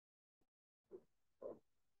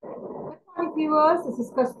viewers, this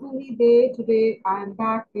is Kasturi Day. Today I am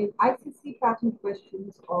back with ICSE pattern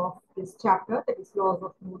questions of this chapter, that is laws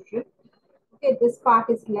of motion. Okay, this part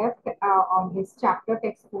is left on this chapter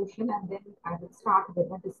text portion, and then I will start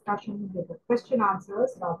with a discussion with the question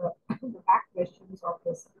answers, rather the back questions of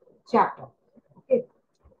this chapter. Okay,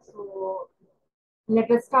 so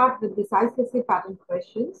let us start with this ICSE pattern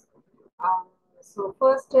questions. So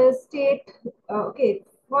first is state,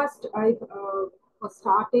 first for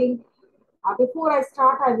starting, before I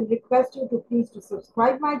start, I will request you to please to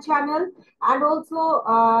subscribe my channel and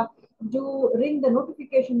also do ring the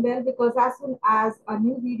notification bell, because as soon as a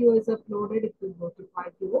new video is uploaded, it will notify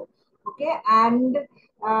you. Okay, and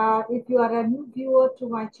if you are a new viewer to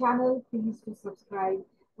my channel, please to subscribe.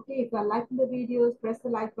 Okay, if you are liking the videos, press the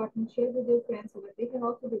like button, share with your friends so that they can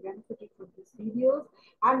also be benefited from these videos.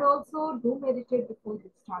 And also do meditate before you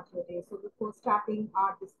start your day. So before starting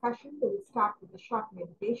our discussion, we will start with a short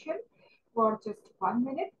meditation for just 1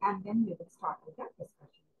 minute, and then we will start with that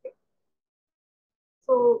discussion. Okay?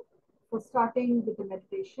 So for starting with the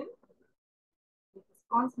meditation, let us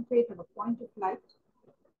concentrate on a point of light.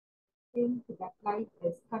 Think that light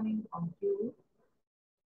is coming on you,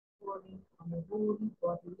 falling on your whole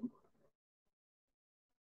body.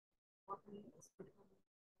 Body is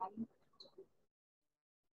becoming light,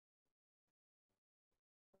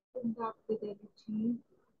 filled up with energy.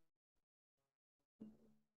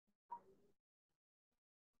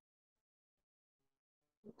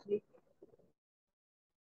 Click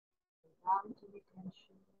without any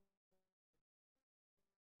tension,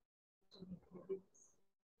 any heaviness.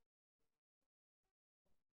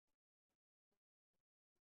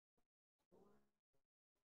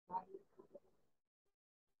 Light,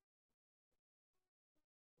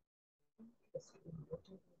 just in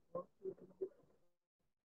whatever work you do.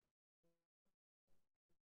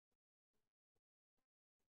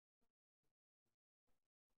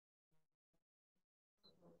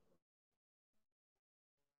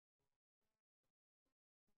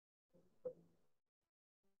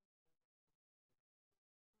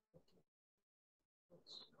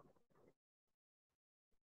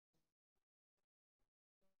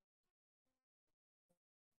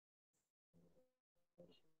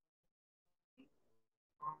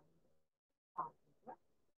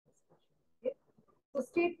 So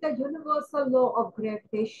state the universal law of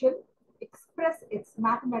gravitation, express its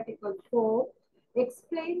mathematical form,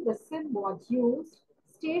 explain the symbols used,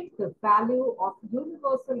 state the value of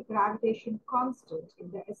universal gravitation constant in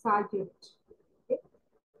the SI unit. Okay?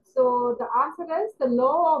 So the answer is the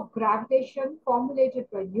law of gravitation formulated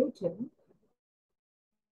by Newton.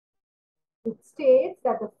 It states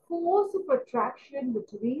that the force of attraction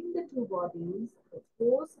between the two bodies, the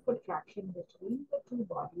force of attraction between the two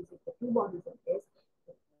bodies, if the two bodies are this,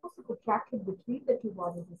 the force of attraction between the two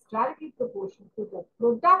bodies is directly proportional to the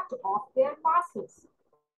product of their masses.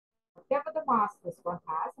 Whatever the mass this one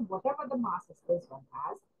has and whatever the masses this one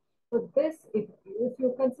has. So this, if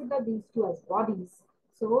you consider these two as bodies,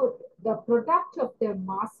 so the product of their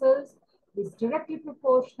masses is directly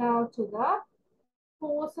proportional to the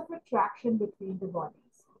force of attraction between the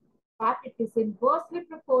bodies, but it is inversely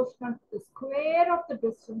proportional to the square of the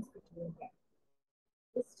distance between them.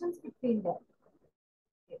 Distance between them.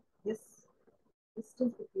 Okay, this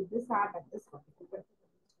distance between this hand and this one, if you consider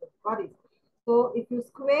these two bodies. So if you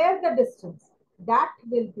square the distance, that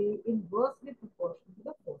will be inversely proportional to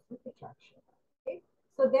the force of attraction. Okay?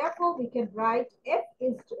 So therefore, we can write F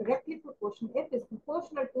is directly proportional. F is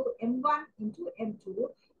proportional to M1 into M2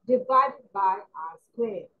 divided by R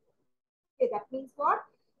squared. Okay, that means what?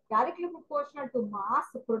 Directly proportional to mass,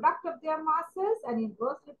 the product of their masses, and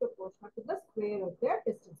inversely proportional to the square of their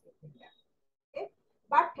distance between them. Okay,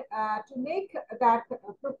 but to make that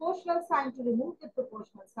proportional sign, to remove the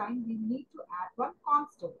proportional sign, we need to add one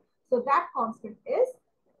constant. So that constant is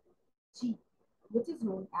G, which is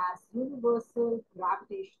known as universal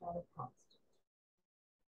gravitational constant.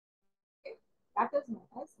 Okay, that is known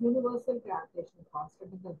as universal gravitational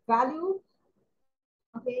constant. And the value,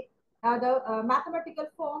 okay, the mathematical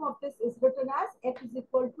form of this is written as F is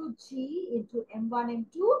equal to G into M1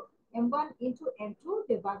 into M2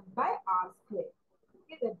 divided by R squared.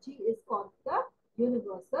 Okay, the G is called the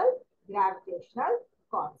universal gravitational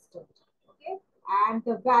constant. Okay, and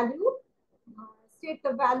the value, state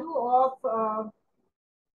the value of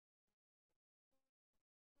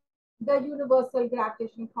the universal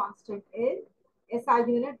gravitational constant is,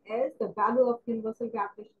 SI unit is, the value of universal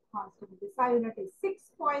gravitational constant in the SI unit is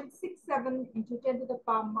 6.67 into 10 to the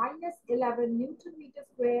power minus 11 Newton meter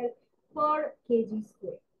square per kg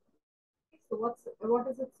square. Okay, so what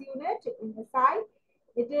is its unit in SI?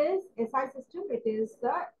 It is SI system. It is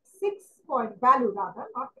the 6 point value rather,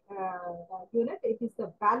 not unit. It is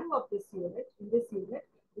the value of this unit. In this unit,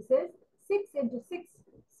 it says 6 into 6,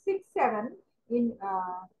 6, 7 in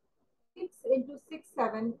 6 into 6,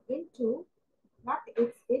 7 into, not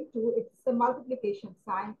it's into, it's the multiplication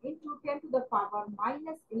sign, into 10 to the power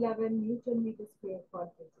minus 11 Newton meter square per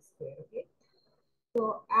meter square. Okay.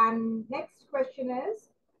 So, and next question is,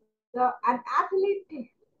 an athlete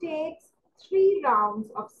takes 3 rounds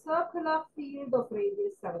of circular field of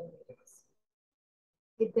radius 7 meters.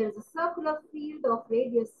 If there is a circular field of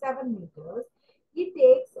radius 7 meters, he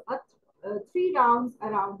takes 3 rounds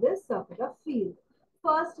around this circular field.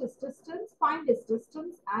 First is distance, find its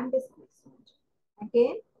distance and displacement.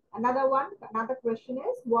 Again, another question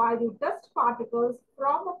is, why do dust particles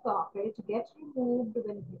from a carpet get removed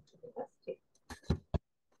when hit with a stick?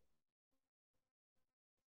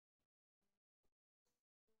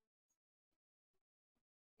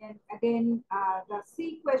 And again, the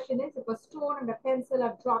C question is, if a stone and a pencil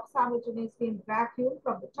are dropped simultaneously in vacuum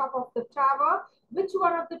from the top of the tower, which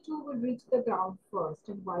one of the two will reach the ground first,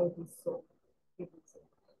 and why it is so?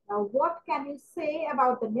 Now, what can you say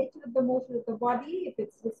about the nature of the motion of the body if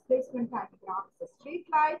its displacement time graph is a straight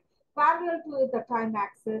line, parallel to the time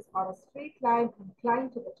axis, or a straight line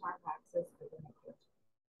inclined to the time axis with an angle?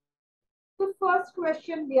 The first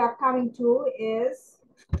question we are coming to is,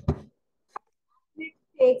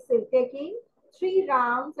 taking 3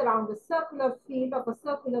 rounds around the circular field of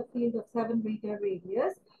 7 meter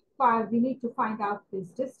radius. We need to find out this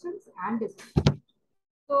distance and displacement.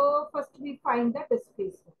 So first we find the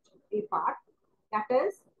displacement, A part, that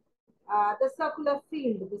is the circular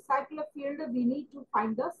field. The circular field, we need to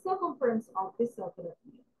find the circumference of the circular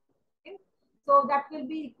field. Okay? So that will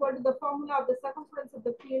be equal to, the formula of the circumference of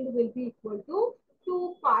the field will be equal to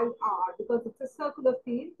 2 pi r, because it's a circular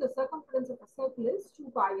field. The circumference of a circle is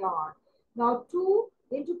 2 pi r. Now 2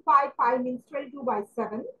 into pi means 22 by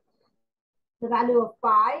 7, the value of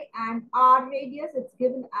pi, and r radius, it's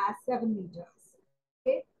given as 7 meters.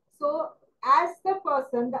 Okay, so as the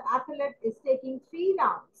athlete is taking 3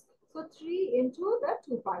 rounds, so 3 into the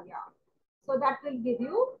 2 pi r. So that will give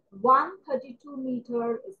you 132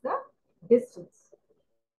 meter is the distance.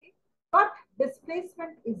 Okay. But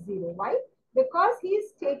displacement is 0. Why? Because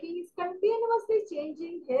he's continuously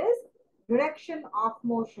changing his direction of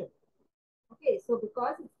motion. Okay, so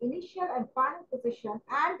because its initial and final position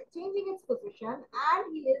and changing its position,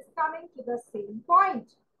 and he is coming to the same point.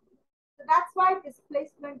 So that's why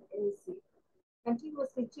displacement is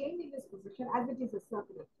continuously changing his position as it is a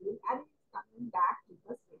circular field, and it's coming back to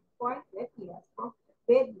the same point where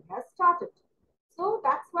he has started. So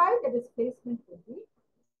that's why the displacement will be.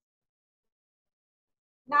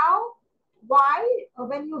 Now, why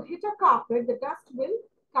when you hit a carpet, the dust will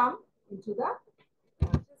come into the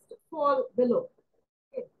just fall below.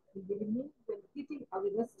 Okay, when hitting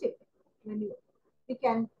with a stick, we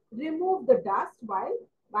can remove the dust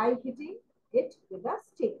by hitting it with a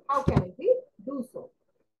stick. How can we do so?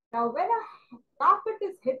 Now, when a carpet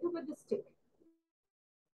is hit with a stick,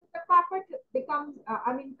 the carpet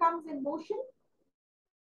comes in motion.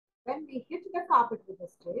 When we hit the carpet with a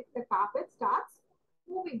stick, the carpet starts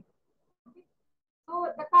moving. Okay? So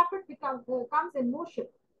the carpet comes in motion.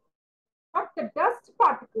 But the dust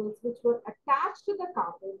particles which were attached to the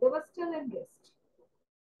carpet, they were still in rest,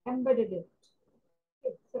 embedded in it.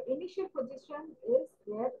 Okay. So initial position is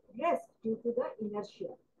their rest due to the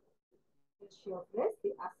inertia. Inertia of rest,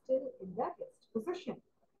 they are still in the rest position.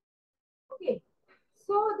 Okay.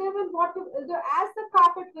 So they will as the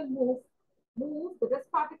carpet will move, the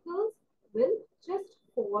dust particles will just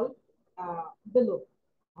fall below.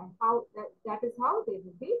 And how that is how they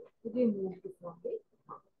will be removed from the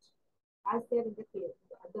carpet. As they're in the case,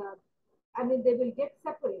 they will get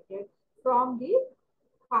separated from the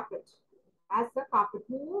carpet. As the carpet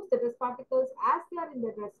moves, the dust particles, as they are in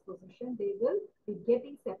the rest position, they will be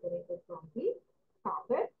getting separated from the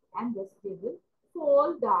carpet, and thus they will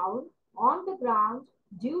fall down on the ground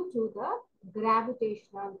due to the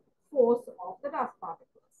gravitational force of the dust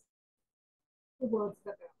particles towards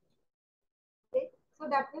the ground. Okay, so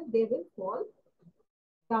that means they will fall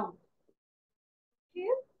down.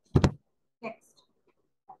 Here, next.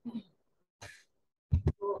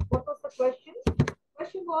 So what was the question? The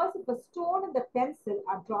question was, if a stone and the pencil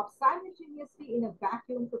are dropped simultaneously in a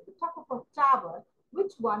vacuum from the top of a tower,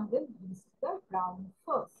 which one will reach the ground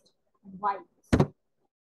first, and why?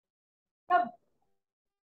 Now,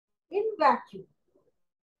 in vacuum,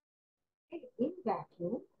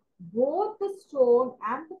 both the stone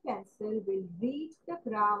and the pencil will reach the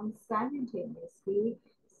ground simultaneously,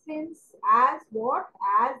 since as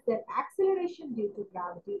their acceleration due to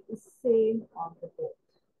gravity is same on the both.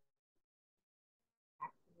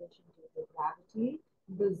 acceleration due to gravity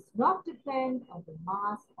does not depend on the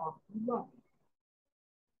mass of the body.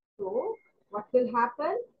 So what will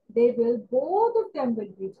happen? They will, both of them will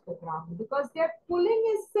reach the ground because their pulling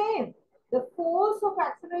is same. The force of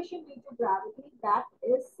acceleration due to gravity, that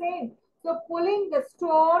is same. So pulling the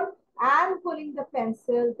stone and pulling the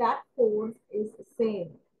pencil, that force is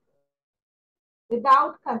same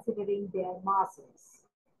without considering their masses.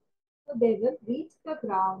 So they will reach the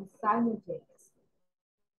ground simultaneously.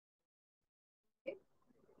 Okay.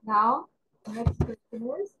 Now, next question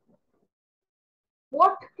is,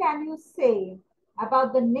 what can you say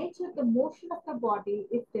about the nature of the motion of the body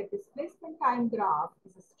if the displacement time graph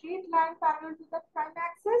is a straight line parallel to the time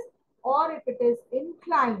axis, or if it is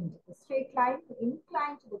inclined, a straight line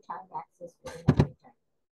inclined to the time axis for the time?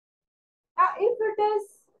 Now, if it is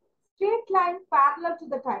straight line parallel to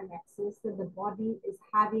the time axis, then the body is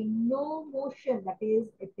having no motion, that is,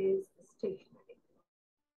 it is stationary.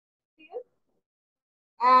 Clear?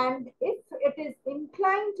 And if it is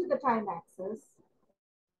inclined to the time axis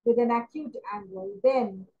with an acute angle,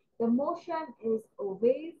 then the motion is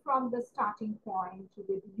away from the starting point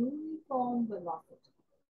with uniform velocity.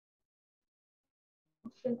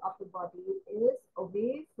 Motion of the body is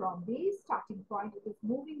away from the starting point. It is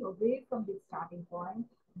moving away from the starting point,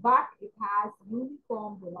 but it has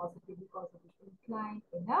uniform velocity because it is inclined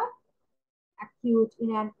in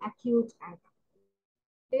an acute angle.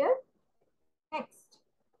 Clear? Next,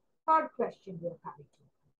 third question we are coming to.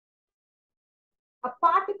 A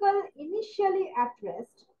particle initially at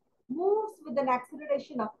rest moves with an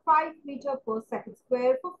acceleration of 5 meters per second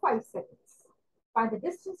square for 5 seconds. Find the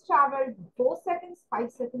distance traveled in 4 seconds,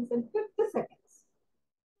 5 seconds, and 50 seconds.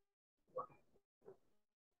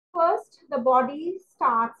 First, the body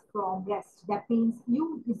starts from rest. That means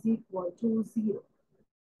u is equal to 0.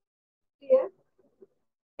 Clear?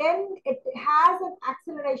 Then it has an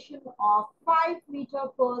acceleration of 5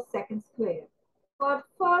 meters per second square. For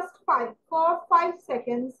 5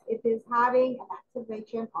 seconds, it is having an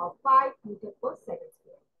acceleration of 5 meters per second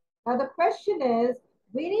square. Now the question is,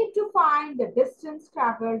 we need to find the distance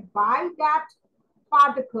traveled by that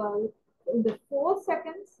particle in the 4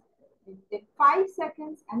 seconds, in the 5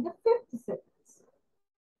 seconds, and the 50 seconds.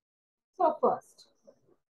 So first,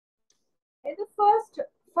 in the first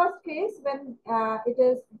case, when it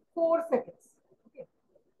is 4 seconds. Okay.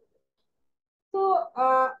 So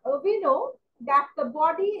we know that the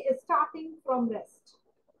body is starting from rest.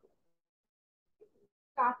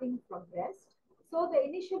 So the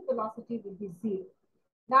initial velocity will be 0.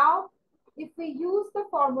 Now, if we use the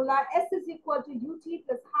formula S is equal to ut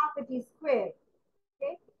plus half at squared,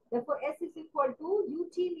 okay? Therefore, S is equal to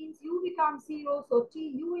ut means u becomes 0, so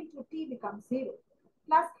u into t becomes 0,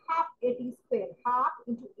 plus half at squared. Half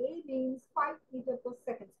into a means 5 meters per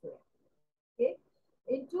second square, okay?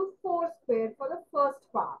 Into 4 squared for the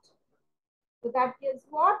first part. So that gives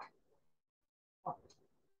what?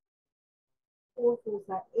 4 fours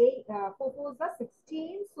are 8, 4 fours are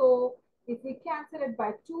 16. So if we cancel it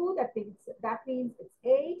by 2, that means it's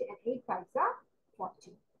 8, and 8 fives are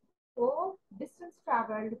 40. So distance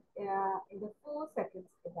traveled in the 4 seconds,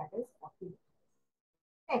 that is 40.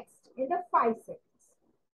 Next, in the 5 seconds.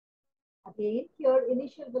 Again, here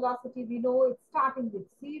initial velocity, we know it's starting with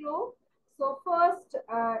 0. So first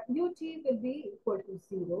ut will be equal to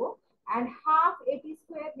 0. And half 80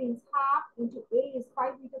 square means half into a is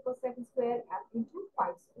 5 meters per second square and into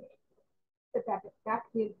 5 square. So that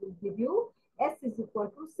will give you S is equal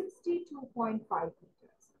to 62.5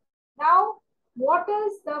 meters. Now, what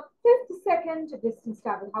is the 5th second distance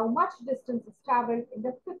traveled? How much distance is traveled in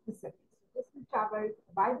the 5th second? Distance traveled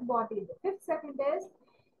by the body in the 5th second is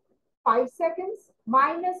 5 seconds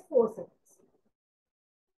minus 4 seconds.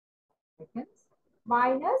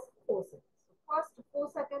 Minus 4 seconds. First 4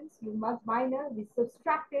 seconds, you must we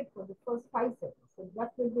subtracted from the first 5 seconds. So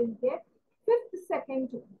what will we get? 5th second,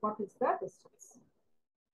 what is the distance?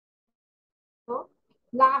 So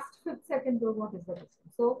last 5th second, what is the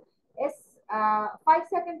distance? So 5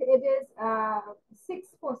 second, it is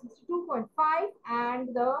 6.62.5,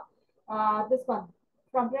 and the this one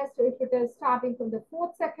from rest, if it is starting from the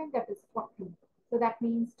 4th second, that is 40. So that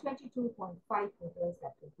means 22.5 meters.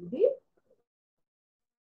 That will be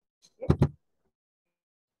the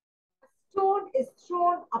stone is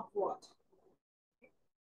thrown upward.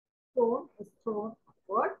 Stone is thrown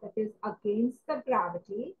upward, that is against the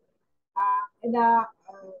gravity. The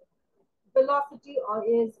velocity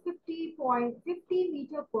is 50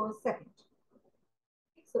 meter per second.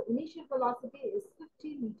 So initial velocity is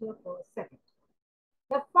 50 meter per second.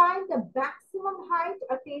 Now find the maximum height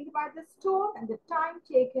attained by the stone and the time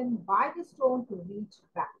taken by the stone to reach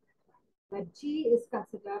back. where G is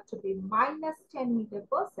considered to be minus 10 meter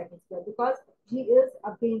per second square because G is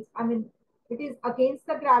against, it is against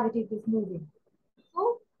the gravity it is moving.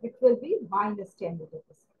 So it will be minus 10 meter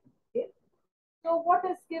per second. Okay. So what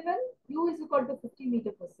is given? U is equal to 50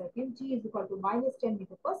 meter per second. G is equal to minus 10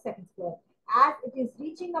 meter per second square. As it is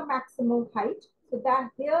reaching a maximum height, so that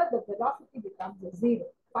here the velocity becomes a 0.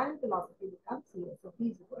 Final velocity becomes 0. So V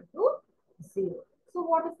is equal to 0. So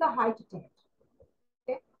what is the height attained?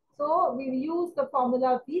 Okay. So we use the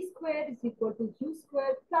formula V squared is equal to U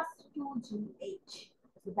squared plus 2GH.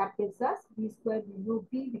 So that gives us V squared, we know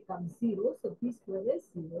V becomes 0. So V squared is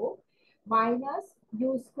 0 minus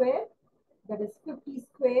U squared, that is 50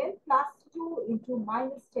 squared plus 2 into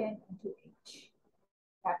minus 10 into H.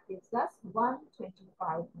 That gives us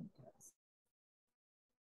 125 meters.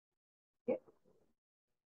 Okay.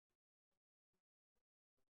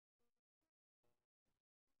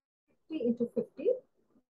 50 into 50.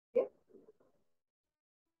 Okay.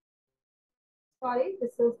 Sorry,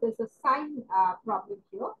 there's a sign problem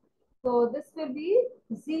here. So this will be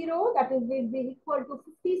 0, that is will be equal to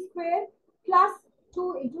 50 square plus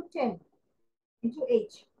 2 into 10 into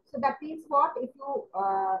H. So that means what? If you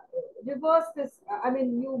reverse this,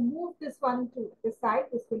 you move this one to this side,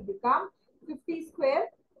 this will become 50 square.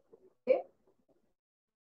 Okay.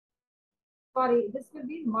 Sorry, this will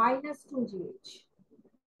be minus 2GH.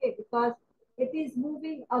 Okay, because it is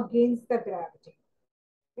moving against the gravity.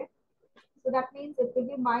 Okay. So that means it will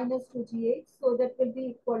be minus 2GH. So that will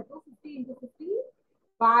be equal to 50 into 50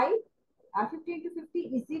 by 50 into 50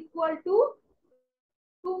 is equal to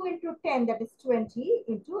 2 into 10, that is 20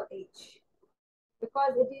 into H.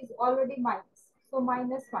 Because it is already minus. So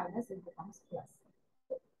minus minus it becomes plus.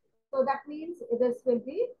 So that means this will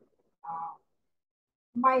be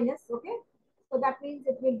minus, okay? So that means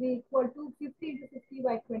it will be equal to 50 into 50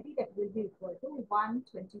 by 20, that will be equal to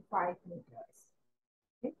 125 meters.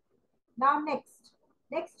 Okay? Now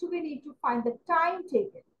next we need to find the time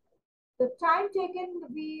taken. The time taken to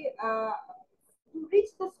reach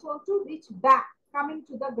the stone, to reach back, coming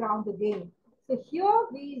to the ground again. So here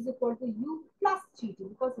V is equal to U plus GT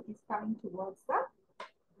because it is coming towards the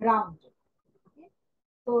ground. Okay?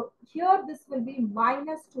 So here this will be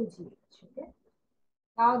minus 2GH. Okay?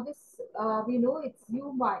 Now this, we know it's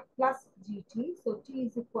U plus GT. So T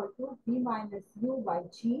is equal to V minus U by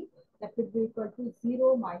G. That will be equal to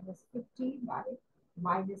 0 minus 50 by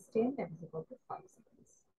minus 10. That is equal to 5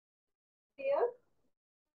 seconds. Here,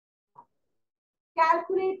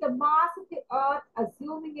 calculate the mass of the Earth,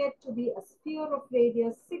 assuming it to be a sphere of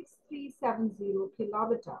radius 6370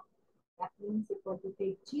 kilometer. That means equal to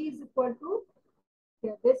take G is equal to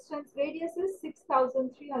the distance radius is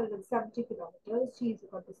 6,370 kilometers. G is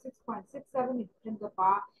equal to 6.67 into 10 to the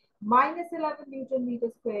power minus 11 Newton meter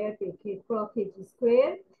square per kg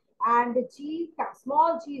square. And G,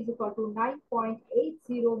 small g is equal to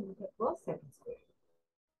 9.80 meter per second square.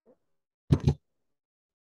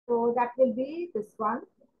 So that will be this one.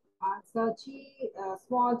 So G,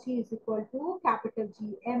 small g is equal to capital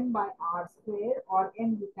G M by R square, or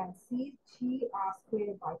M you can see G R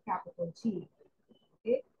square by capital G.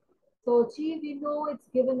 Okay. So G, we know it's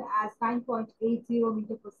given as 9.80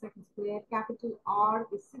 meter per second square. Capital R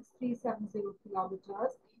is 6370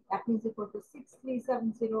 kilometers. That means equal to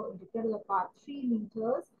 6370 into 10 to the power 3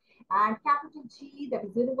 meters. And capital G, that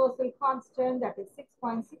is universal constant, that is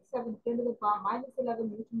 6.67 10 to the power minus 11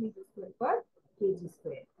 Newton meter square per kg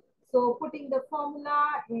square. So putting the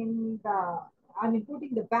formula in the,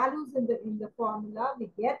 putting the values in the formula, we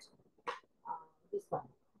get this one.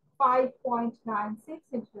 5.96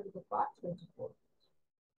 into 10 to the power 24.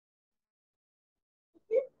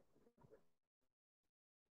 Okay.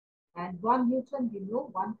 And 1 Newton, we know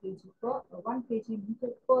 1 kg per 1 kg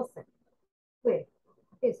meter per second square.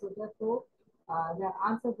 Okay, so therefore the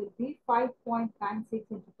answer will be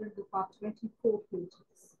 5.96 into 10 to the power 24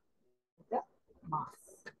 kgs. The mass.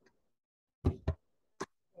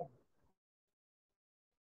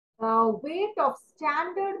 The weight of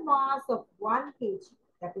standard mass of 1 kg,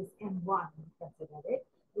 that is M1, consider it,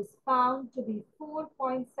 is found to be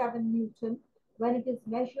 4.7 Newton when it is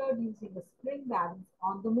measured using a spring balance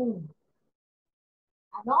on the moon.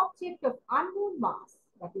 An object of unknown mass,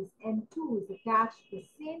 that is M2, is attached to the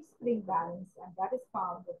same spring balance, and that is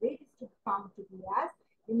found, the weight is found to be as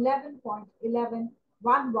 11.1111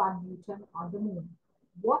 Newton on the moon.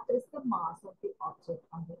 What is the mass of the object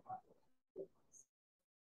on the Earth?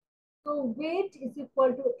 So weight is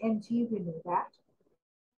equal to mg, we know that.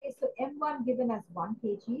 Okay, so m1 given as 1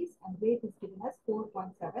 kgs and weight is given as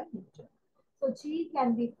 4.7 meter. So g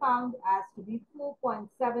can be found as to be 4.7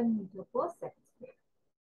 meter per second square.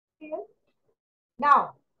 Okay.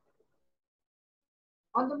 Now,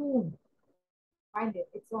 On the moon. Find it.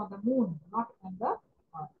 It's on the moon, not on the earth.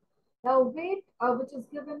 The weight, which is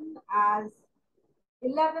given as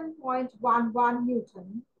 11.11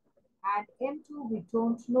 Newton, and M2 we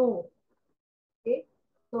don't know. Okay.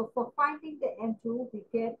 So for finding the M2, we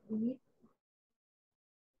say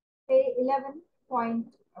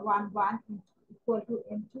 11.11 equal to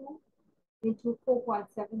M2 into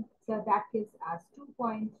 4.7. So that gives us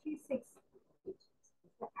 2.36, which is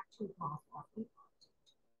the actual mass of the object.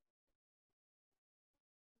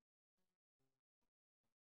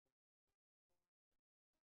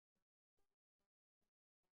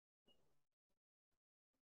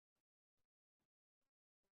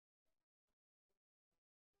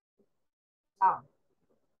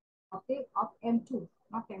 Okay, of M2,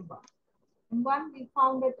 not M1. M1 we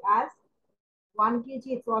found it as 1 kg,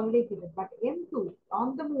 it's already given, but M2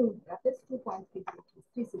 on the moon, that is 2.3 kgs,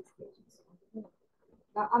 36 kgs.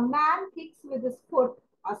 Now, a man kicks with his foot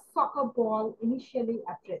a soccer ball initially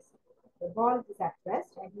at rest. The ball is at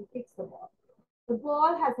rest and he kicks the ball. The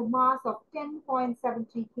ball has a mass of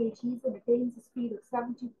 10.73 kgs and attains a speed of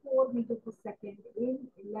 74 meters per second in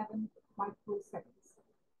 11 microseconds.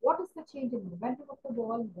 What is the change in momentum of the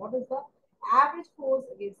ball? What is the average force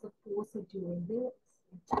against the force during the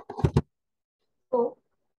impact? So,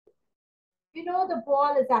 we know the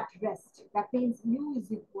ball is at rest. That means u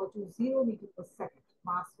is equal to 0 meter per second.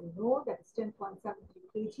 Mass we know that is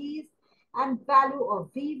 10.73 kgs. And value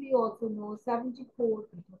of v we also know 74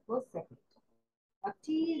 meter per second.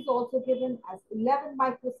 T is also given as 11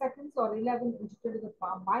 microseconds or 11 into 10 to the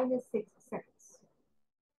power minus 6 seconds.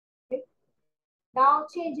 Okay. Now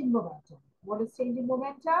change in momentum. What is change in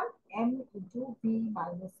momentum? M into V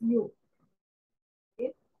minus U.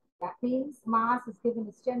 Okay. That means mass is given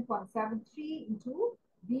as 10.73 into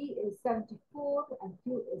V is 74 and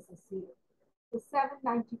Q is a 0. So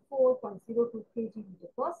 794.02 kg meter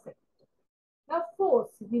per second. Now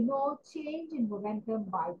force, we know change in momentum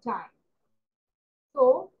by time.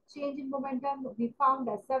 So change in momentum we found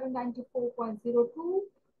as 794.02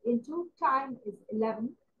 into time is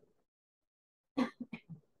 11.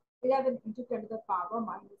 11 into 10 to the power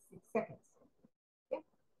minus 6 seconds. Okay?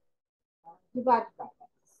 Divided by that.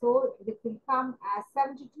 So it will come as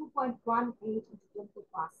 72.18 into 10 to the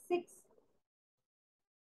power 6.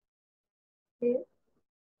 Okay.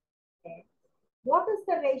 Okay. What is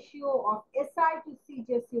the ratio of SI to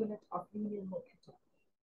CGS unit of linear momentum?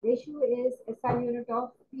 Ratio is SI unit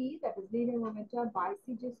of P, that is linear momentum, by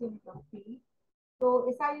CGS unit of P. So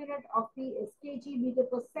SI unit of P is kg meter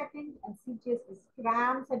per second and CGS is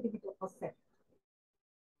gram centimeter per second.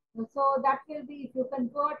 So that will be, if you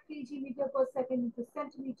convert kg meter per second into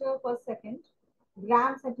centimeter per second,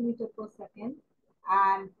 gram centimeter per second,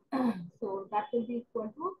 and so that will be equal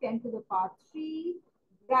to 10 to the power 3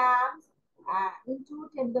 grams into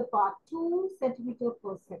 10 to the power 2 centimeter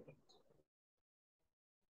per second.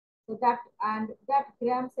 So that, and that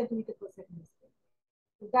gram centimeter per second is there.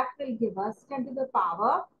 So that will give us 10 to the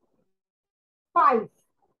power 5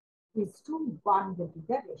 is to 1 will be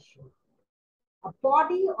the ratio. A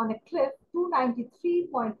body on a cliff,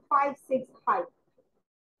 293.56 height.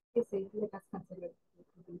 Okay, so let us consider it to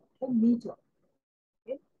be a meter.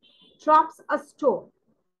 Okay. Drops a stone.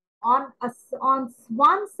 On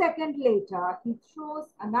 1 second later, he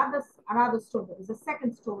throws another stone. There is a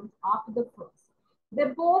second stone after the first. They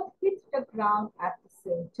both hit the ground at the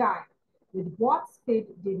same time. With what speed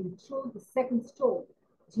did he throw the second stone?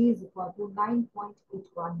 G is equal to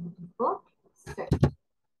 9.81 meters per second.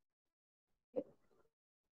 Okay.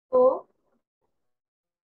 So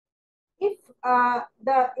if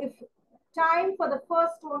time for the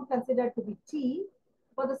first stone considered to be t,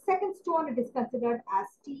 for the second stone it is considered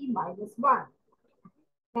as t minus 1.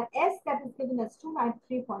 Now S that is given as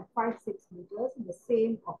 293.56 meters in the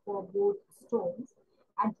same for both stones,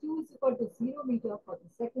 and Q is equal to 0 meter for the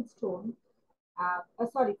second stone.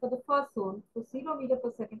 Sorry, for the first stone, so 0 meter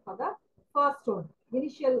per second for the first stone.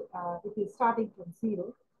 Initial, it is starting from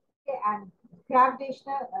 0. Okay, and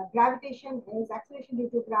gravitation is acceleration due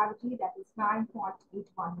to gravity, that is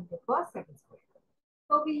 9.81 meter per second square.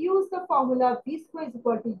 So we use the formula v square is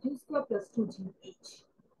equal to u square plus 2gh.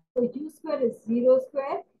 So u square is 0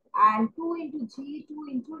 square and 2 into g, 2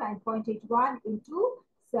 into 9.81 into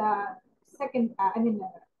second,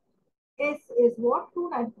 S is what?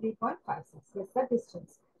 293.56. That's the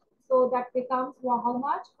distance. So that becomes, well, how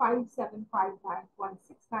much?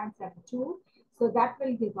 5759.6972. So that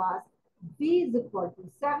will give us V is equal to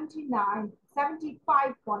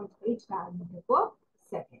 75.89 meter per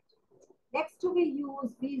second. Next we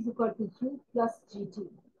use V is equal to U plus GT.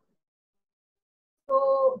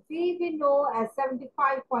 So V we know as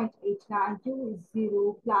 75.89, U is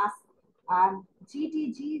 0 plus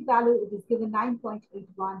GTG value it is given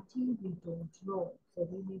 9.81, T we don't know. So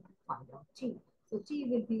we need to find out T. So T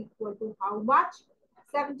will be equal to how much?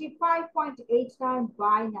 75.89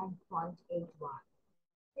 by 9.81.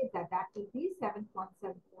 Okay, that will be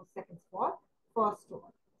 7.74 seconds for first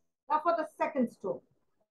stone. Now for the second stone.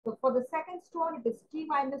 So for the second stone, it is T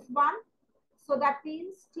minus 1. So that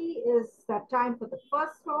means T is the time for the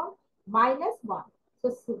first stone minus 1.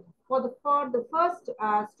 So for the first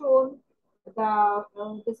stone,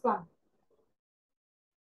 this one,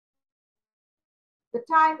 the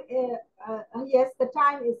time, yes, the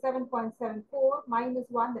time is 7.74 minus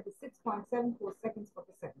 1, that is 6.74 seconds for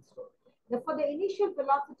the second stone. Now for the initial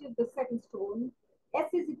velocity of the second stone,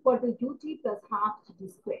 S is equal to ut plus half g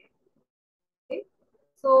squared. Okay.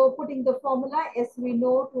 So putting the formula, S we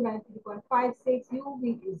know 293.56, U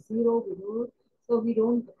V is 0, we know. So we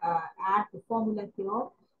don't add the formula here.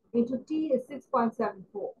 Into T is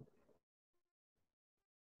 6.74.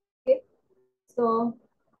 Okay. So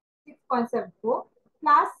 6.74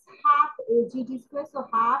 plus half a GT square. So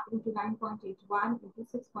half into 9.81 into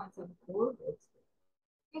 6.74.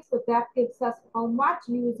 Okay, so that gives us how much?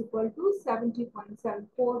 U is equal to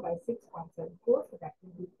 70.74 by 6.74. So that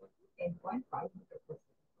will be equal to 10.5 meters per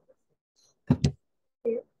second.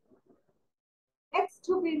 Okay. Next,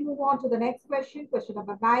 we move on to the next question, question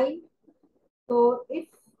number 9. So, if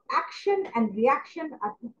action and reaction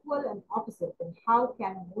are equal and opposite, then how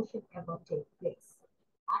can a motion ever take place?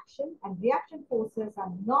 Action and reaction forces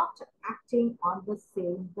are not acting on the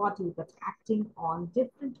same body, but acting on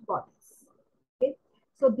different bodies. Okay?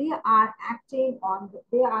 So they are not acting on the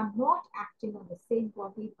same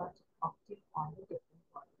body, but acting on the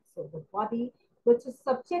different bodies. So the body which is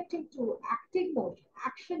subjecting to acting motion,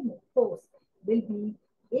 action force, will be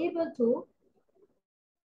able to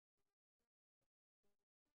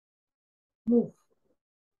move.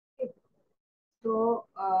 Okay? So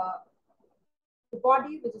the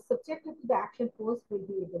body which is subjected to the action force will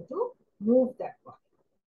be able to move that body.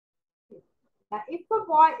 Okay. Now, if a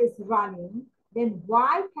boy is running, then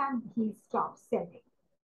why can he stop sending?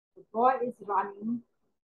 The boy is running.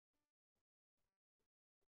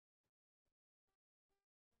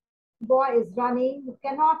 Boy is running. You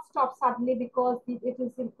cannot stop suddenly because it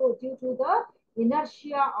is due to the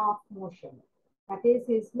inertia of motion. That is,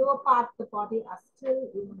 his lower part of the body are still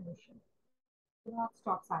in motion. Cannot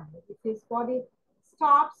stop suddenly. If his body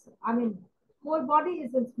stops, I mean, whole body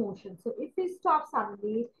is in motion. So if he stops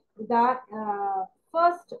suddenly, the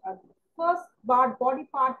first body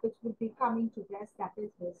part which would be coming to rest, that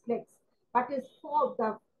is his legs. But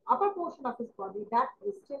the upper portion of his body that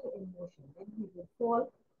is still in motion. Then he will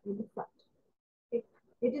fall in the front.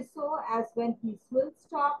 It is so as when he will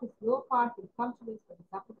stop, his lower part will come to rest, but his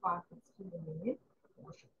upper part will still remain in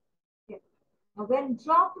motion. Okay. Now, when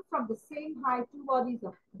dropped from the same height, two bodies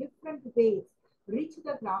of different weights reach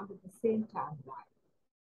the ground at the same time.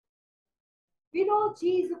 We know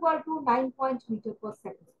G is equal to 9 meters per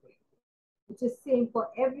second square, which is same for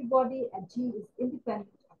every body, and G is independent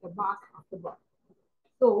of the mass of the body.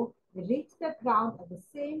 So they reach the ground at the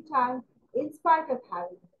same time in spite of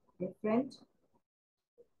having different.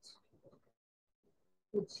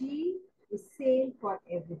 So G is same for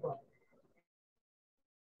everybody,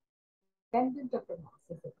 independent of the mass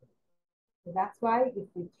of the body. So that's why if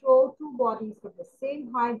we throw two bodies from the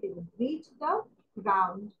same height, they will reach the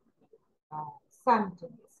ground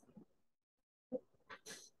simultaneously.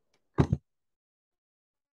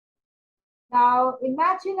 Now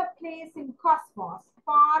imagine a place in cosmos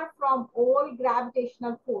far from all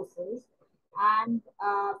gravitational forces and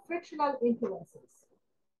frictional influences.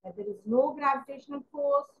 There is no gravitational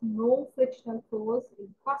force, no frictional force in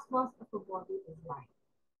cosmos of a body is lying.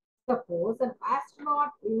 Suppose an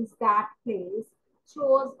astronaut is that place,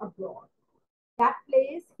 throws a ball. That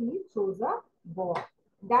place he throws a ball.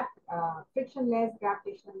 That frictionless,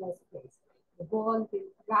 gravitationless place. The ball will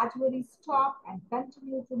gradually stop and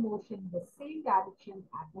continue to motion in the same direction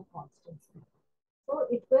at the constant speed. So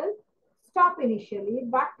it will stop initially,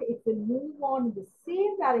 but it will move on in the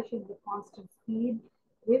same direction with constant speed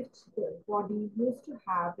which the body used to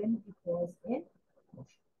have when it was in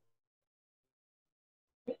motion.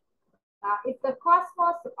 If the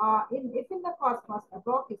cosmos, if in the cosmos a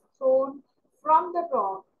rock is thrown from the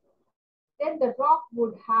rock, then the rock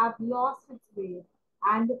would have lost its weight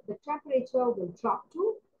and the temperature will drop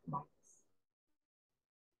to minus.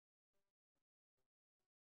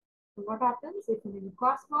 So what happens if in the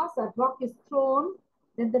cosmos a rock is thrown,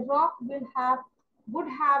 then the rock would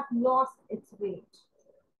have lost its weight.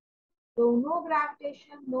 So no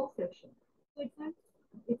gravitation, no friction. So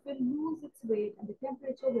it will lose its weight and the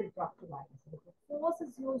temperature will drop to minus. If the force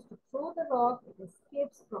is used to throw the rock, it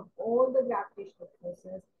escapes from all the gravitational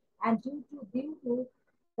forces, and due to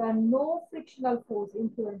the no frictional force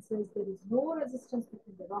influences, there is no resistance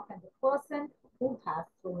between the rock and the person who has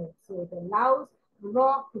thrown it. So it allows the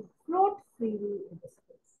rock to float freely in the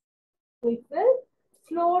space. So it will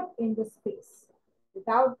float in the space.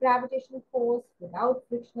 Without gravitational force, without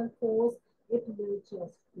frictional force, it will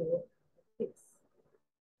just float in space.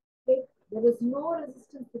 Okay? There is no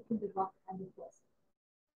resistance between the rock and the person.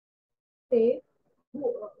 Say,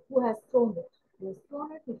 who has thrown it? Who has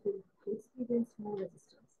thrown it, it will experience no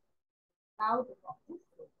resistance. Now the rock is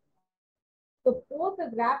floating. So both the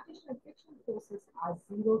gravitational and frictional forces are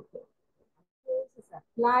zero here. Force is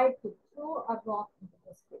applied to throw a rock into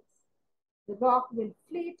the space. The rock will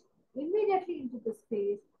flit immediately into the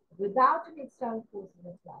space without an external force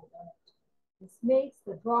applied on it. This makes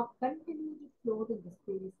the rock continue to float in the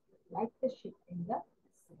space like the ship in the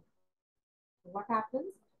sea. So what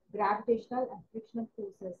happens? Gravitational and frictional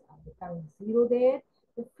forces are becoming zero there.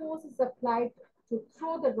 The force is applied to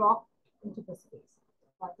throw the rock into the space.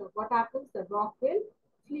 But what happens? The rock will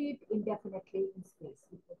flit indefinitely in space.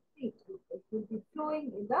 It will flit. It will be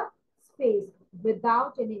flowing in the space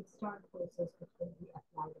without any external forces which will be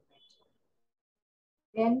applied on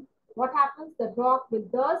it. Then what happens? The rock will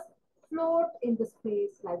thus float in the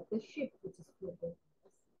space like the ship which is floating.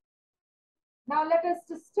 Now let us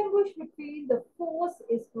distinguish between the force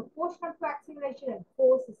is proportional to acceleration and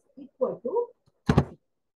force is equal to acceleration.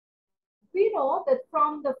 We know that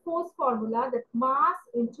from the force formula that mass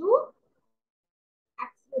into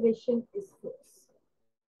acceleration is force.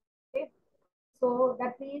 Okay? So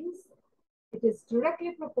that means it is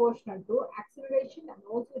directly proportional to acceleration and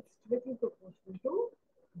also it's directly proportional to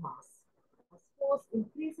mass. As force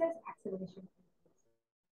increases, acceleration increases.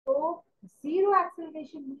 So zero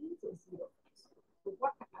acceleration means zero force. So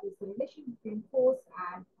what is the relation between force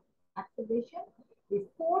and acceleration? If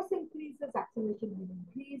force increases, acceleration will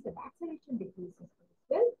increase. If acceleration decreases,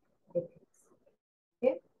 force will decrease.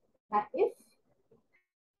 Okay. Now,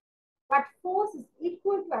 but force is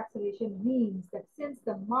equal to acceleration means that since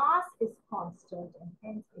the mass is constant and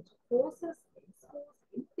hence its force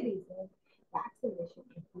increases, the acceleration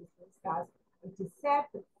increases. Thus, it is said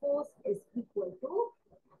that force is equal to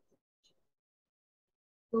acceleration.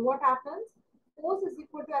 So what happens? Force is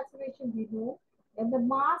equal to acceleration, we know, when the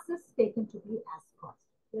mass is taken to be as constant,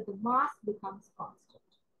 where the mass becomes constant.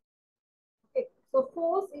 Okay, so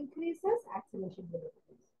force increases, acceleration will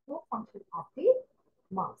increase. No function of the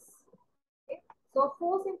mass. Okay, so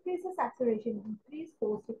force increases, acceleration increases,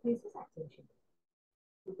 force decreases, acceleration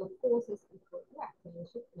decreases. So the force is equal to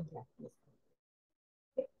acceleration in that case.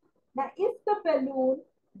 Okay. Now, if the balloon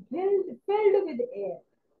filled with air,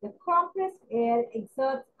 the compressed air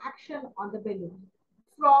exerts action on the balloon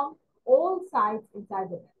from all sides inside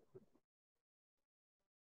the balloon.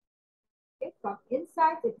 Okay, from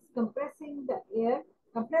inside, it's compressing the air,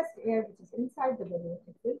 compressed air which is inside the balloon.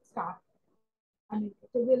 It will start, it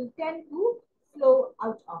will tend to flow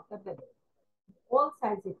out of the balloon. All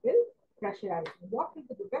sides it will pressurize. What will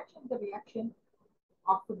be the direction of the reaction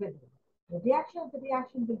of the balloon? The reaction of the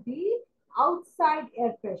reaction will be outside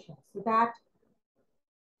air pressure. So that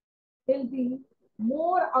will be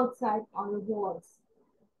more outside on the walls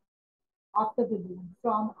of the balloon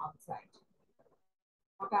from outside.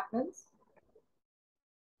 What happens?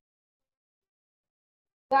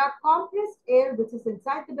 The compressed air which is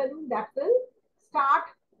inside the balloon that will start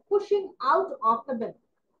pushing out of the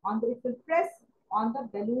balloon. It will press on the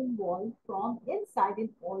balloon wall from inside in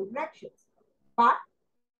all directions. But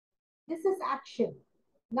this is action.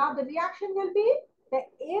 Now the reaction will be the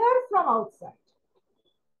air from outside.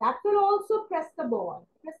 That will also press the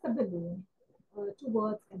balloon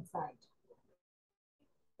towards inside.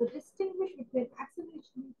 To distinguish between acceleration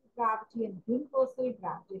due to gravity and universal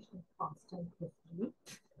gravitational constant history.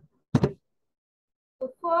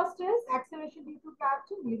 So first is acceleration due to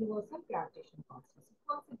gravity, universal gravitational constant.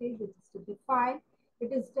 So first it is defined.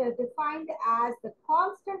 It is defined as the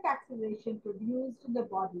constant acceleration produced in the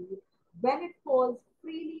body when it falls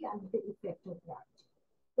freely under the effect of gravity.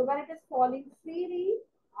 So when it is falling freely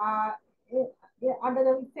under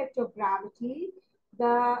the effect of gravity,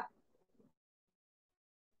 the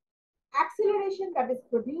acceleration that is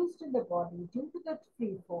produced in the body due to the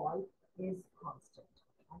free fall is constant.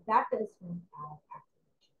 And that is known as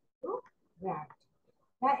acceleration due to gravity.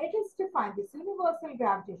 Now it is defined, this universal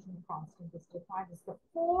gravitational constant is defined as the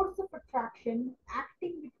force of attraction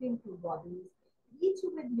acting between two bodies, each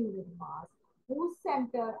with unit mass, whose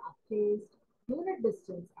center are placed unit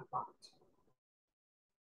distance apart.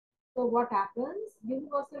 So what happens?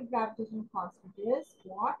 Universal gravitational constant is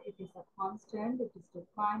what? It is a constant. It is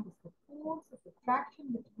defined as the force of attraction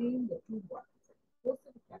between the two bodies. Force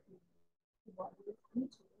of attraction between the two bodies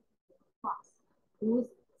each mass, whose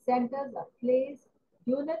centers are placed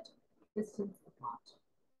unit distance apart.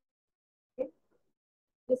 Okay?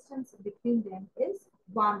 Distance between them is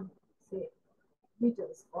 1, say,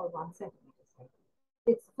 meters or 1 centimeter.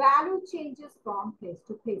 Its value changes from place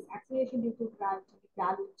to place. Acceleration due to gravity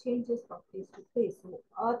value changes from place to place. So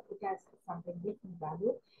Earth, it has something different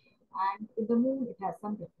value, and in the moon, it has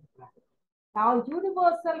some different value. Now,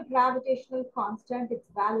 universal gravitational constant, its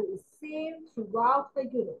value is same throughout the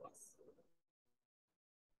universe.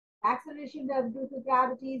 Acceleration due to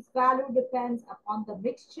gravity's value depends upon the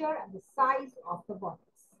mixture and the size of the bodies.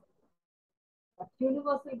 But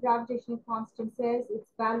universal gravitational constant says its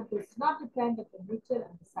value does not depend on the nature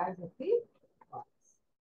and the size of the bodies.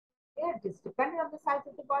 Yeah, it is dependent on the size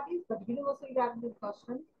of the bodies, but universal gravitational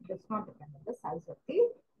constant does not depend on the size of the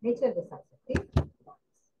nature and the size of the bodies.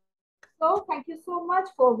 So thank you so much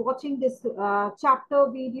for watching this chapter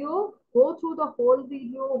video. Go through the whole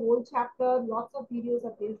video, whole chapter. Lots of videos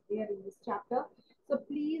are there in this chapter. So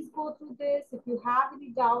please go through this. If you have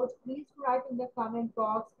any doubts, please write in the comment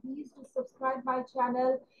box. Please do subscribe my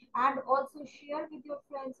channel and also share with your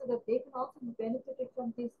friends so that they can also be benefited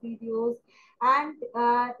from these videos. And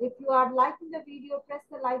if you are liking the video, press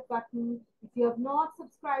the like button. If you have not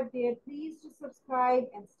subscribed there, please do subscribe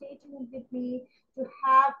and stay tuned with me to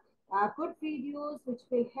have good videos which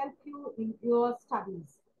will help you in your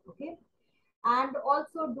studies. Okay. And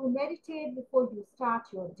also do meditate before you start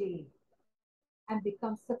your day and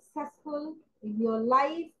become successful in your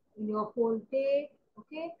life, in your whole day.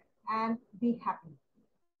 Okay. And be happy.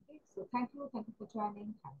 Okay. So thank you. Thank you for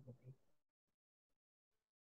joining. Have a good day.